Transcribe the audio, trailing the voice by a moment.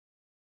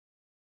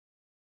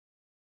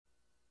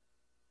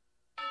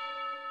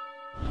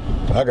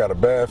I got a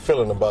bad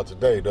feeling about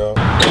today, dog.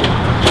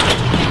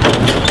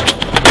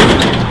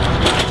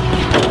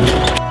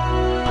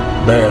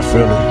 Bad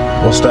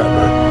feeling? What's that,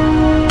 man?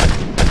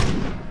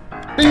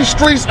 These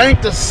streets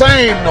ain't the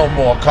same no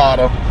more,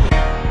 Carter.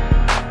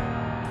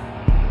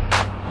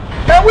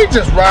 Man, we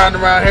just riding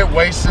around here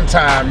wasting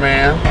time,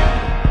 man.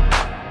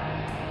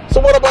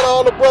 So what about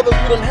all the brothers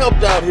we done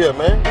helped out here,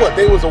 man? What,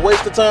 they was a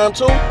waste of time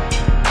too?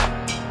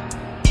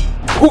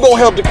 Who gonna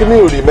help the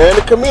community, man?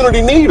 The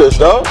community need us,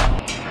 dog.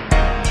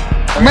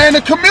 Man,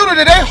 the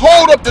community, they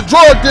hold up the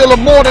drug dealer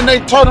more than they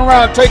turn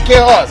around and take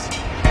care of us.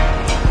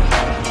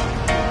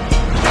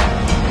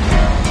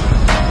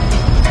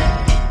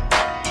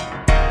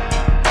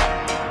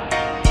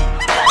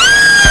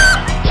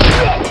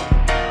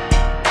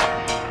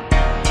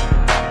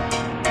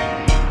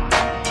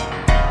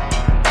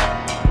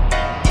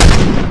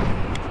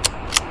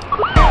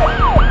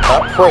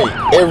 I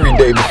pray every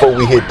day before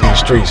we hit these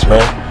streets,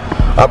 man.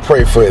 I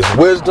pray for his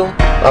wisdom,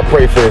 I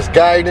pray for his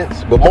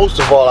guidance, but most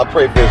of all, I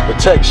pray for his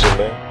protection,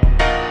 man.